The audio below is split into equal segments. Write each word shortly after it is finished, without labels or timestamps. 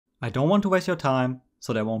I don't want to waste your time,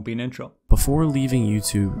 so there won't be an intro. Before leaving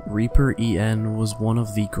YouTube, Reaper EN was one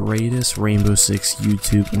of the greatest Rainbow Six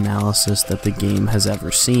YouTube analysis that the game has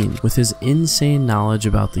ever seen, with his insane knowledge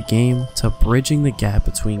about the game to bridging the gap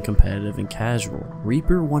between competitive and casual.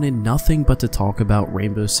 Reaper wanted nothing but to talk about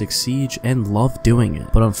Rainbow Six Siege and loved doing it,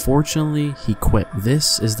 but unfortunately he quit.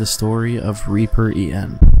 This is the story of Reaper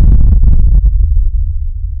EN.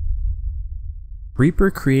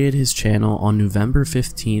 Reaper created his channel on November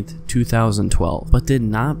 15th, 2012, but did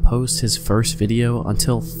not post his first video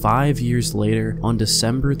until 5 years later on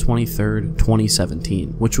December 23rd, 2017,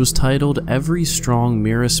 which was titled Every Strong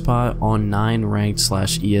Mirror Spot on 9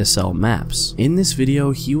 Ranked/ESL Maps. In this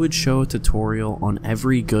video, he would show a tutorial on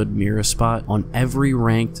every good mirror spot on every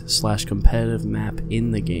ranked/competitive map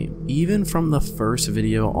in the game. Even from the first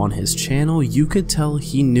video on his channel, you could tell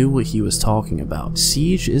he knew what he was talking about.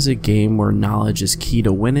 Siege is a game where knowledge is key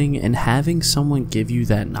to winning, and having someone give you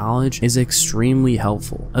that knowledge is extremely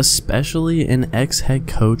helpful, especially an ex-head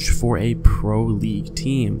coach for a pro league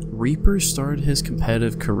team. Reaper started his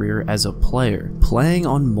competitive career as a player, playing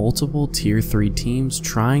on multiple tier 3 teams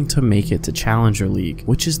trying to make it to Challenger League,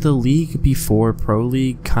 which is the league before Pro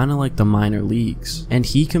League, kinda like the minor leagues, and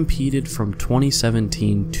he competed from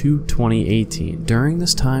 2017 to 2018. During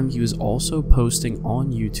this time, he was also posting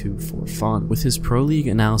on YouTube for fun, with his Pro League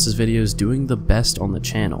analysis videos doing the best on the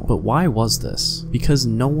channel. But why was this? Because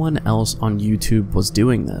no one else on YouTube was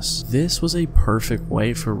doing this. This was a perfect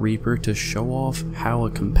way for Reaper to show off how a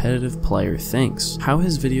competitive player thinks. How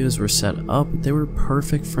his videos were set up, they were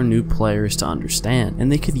perfect for new players to understand,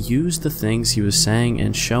 and they could use the things he was saying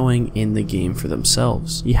and showing in the game for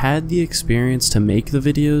themselves. He had the experience to make the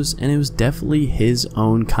videos, and it was definitely his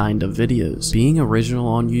own kind of videos. Being original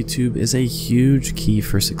on YouTube is a huge key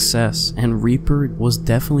for success, and Reaper was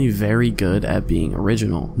definitely very good at being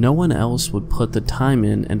original. No one else would put the time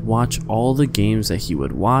in and watch all the games that he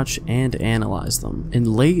would watch and analyze them.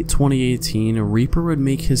 In late 2018, Reaper would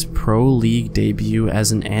make his Pro League debut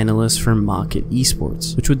as an analyst for Market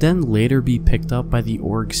Esports, which would then later be picked up by the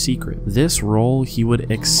org Secret. This role he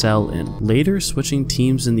would excel in, later switching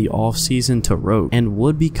teams in the off-season to Rogue, and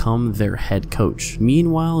would become their head coach.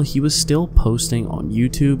 Meanwhile, he was still posting on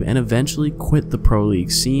YouTube and eventually quit the Pro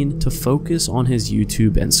League scene to focus on his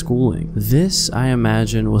YouTube and schooling. This, I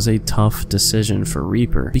imagine, was a tough decision for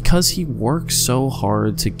Reaper, because he worked so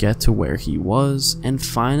hard to get to where he was, and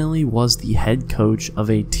finally was the head coach of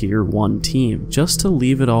a tier 1 team, just to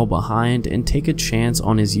leave it all behind and take a chance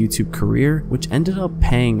on his YouTube career, which ended up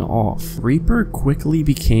paying off. Reaper quickly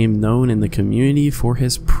became known in the community for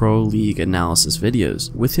his Pro League analysis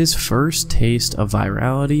videos, with his first taste of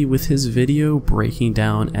virality with his video breaking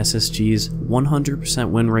down SSG's 100%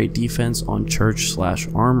 win rate defense on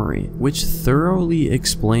Church/Armory, which thoroughly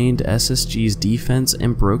explained SSG's defense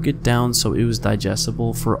and broke it down so it was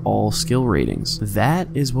digestible for all skill ratings. That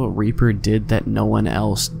is what Reaper did that no one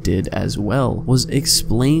else did as well, was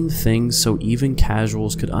explain things so even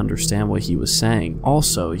casuals could understand what he was saying.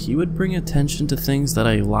 Also, he would bring attention to things that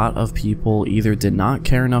a lot of people either did not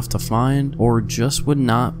care enough to find or just would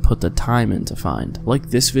not put the time in to find. Like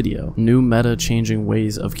this video, new meta changing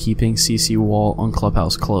ways of keeping CC wall on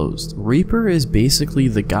Clubhouse closed. Reaper is basically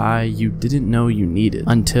the guy you didn't know you needed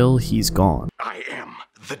until he's gone. I am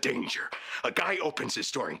the danger. A guy opens his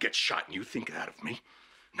door and gets shot and you think that of me?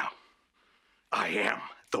 No. I am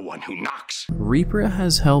the one who knocks. Reaper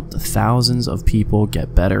has helped thousands of people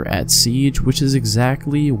get better at Siege, which is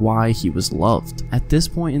exactly why he was loved. At this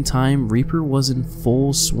point in time, Reaper was in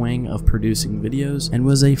full swing of producing videos and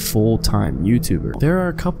was a full-time YouTuber. There are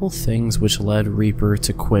a couple things which led Reaper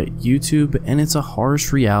to quit YouTube, and it's a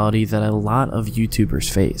harsh reality that a lot of YouTubers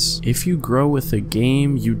face. If you grow with a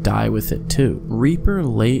game, you die with it too. Reaper,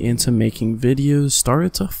 late into making videos,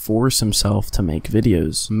 started to force himself to make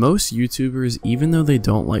videos. Most YouTubers, even though they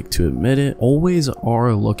don't like to admit it, always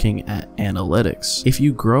are looking at analytics. If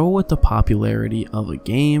you grow with the popularity of a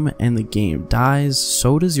game and the game dies,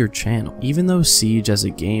 so does your channel. Even though Siege as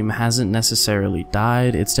a game hasn't necessarily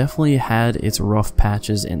died, it's definitely had its rough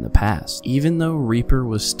patches in the past. Even though Reaper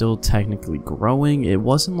was still technically growing, it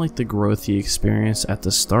wasn't like the growth he experienced at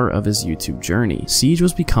the start of his YouTube journey. Siege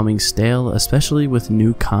was becoming stale, especially with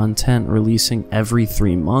new content releasing every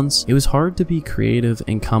 3 months. It was hard to be creative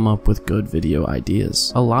and come up with good video ideas.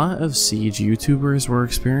 A lot of Siege YouTubers were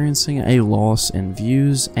experiencing a loss in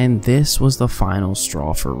views, and this was the final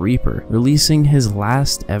straw for Reaper, releasing his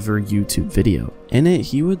last ever YouTube video. In it,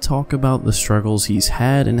 he would talk about the struggles he's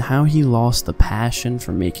had and how he lost the passion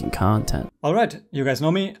for making content. Alright, you guys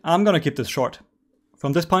know me, I'm gonna keep this short.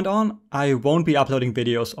 From this point on, I won't be uploading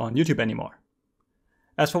videos on YouTube anymore.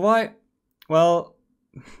 As for why, well,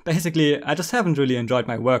 basically, I just haven't really enjoyed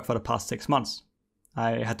my work for the past 6 months.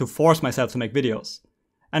 I had to force myself to make videos.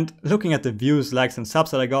 And looking at the views, likes and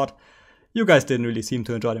subs that I got, you guys didn't really seem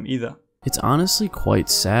to enjoy them either. It's honestly quite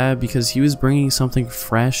sad because he was bringing something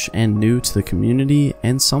fresh and new to the community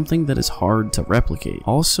and something that is hard to replicate.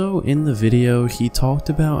 Also, in the video, he talked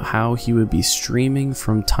about how he would be streaming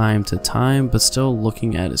from time to time, but still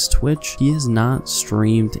looking at his Twitch, he has not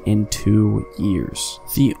streamed in 2 years.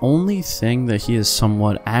 The only thing that he is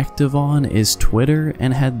somewhat active on is Twitter,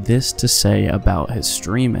 and had this to say about his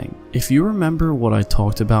streaming. If you remember what I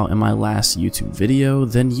talked about in my last YouTube video,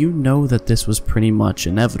 then you know that this was pretty much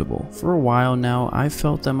inevitable. For a while now, I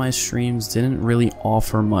felt that my streams didn't really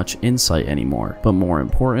offer much insight anymore, but more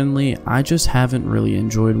importantly, I just haven't really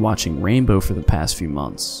enjoyed watching Rainbow for the past few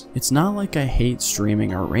months. It's not like I hate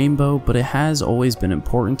streaming or Rainbow, but it has always been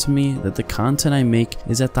important to me that the content I make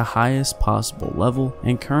is at the highest possible level,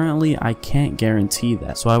 and currently I can't guarantee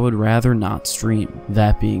that, so I would rather not stream.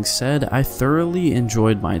 That being said, I thoroughly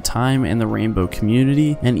enjoyed my time in the Rainbow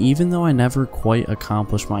community, and even though I never quite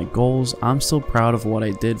accomplished my goals, I'm still proud of what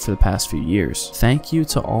I did for the past few years. Thank you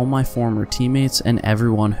to all my former teammates and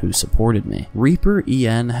everyone who supported me. Reaper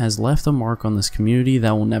EN has left a mark on this community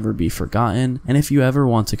that will never be forgotten, and if you ever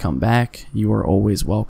want to come back, you are always welcome.